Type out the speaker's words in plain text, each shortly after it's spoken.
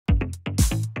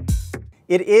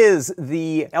It is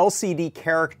the LCD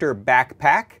character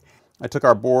backpack. I took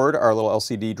our board, our little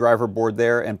LCD driver board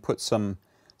there, and put some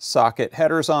socket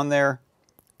headers on there.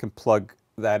 You can plug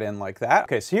that in like that.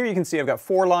 Okay, so here you can see I've got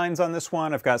 4 lines on this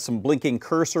one. I've got some blinking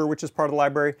cursor, which is part of the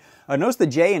library. Notice the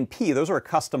J and P, those are a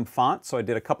custom font, so I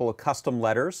did a couple of custom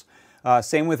letters.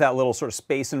 Same with that little sort of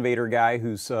Space Invader guy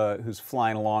who's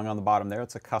flying along on the bottom there.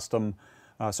 It's a custom,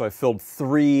 so I filled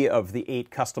 3 of the 8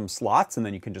 custom slots, and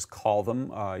then you can just call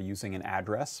them using an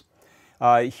address.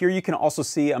 Here you can also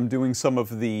see I'm doing some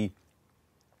of the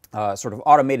sort of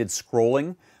automated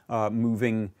scrolling,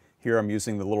 moving. Here I'm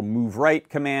using the little move right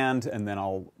command, and then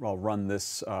I'll run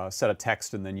this set of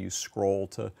text and then use scroll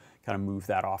to kind of move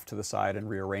that off to the side and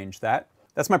rearrange that.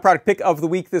 That's my product pick of the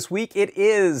week this week. It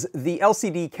is the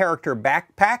LCD character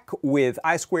backpack with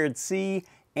I2C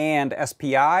and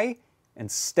SPI and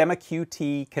STEMMA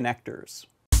QT connectors.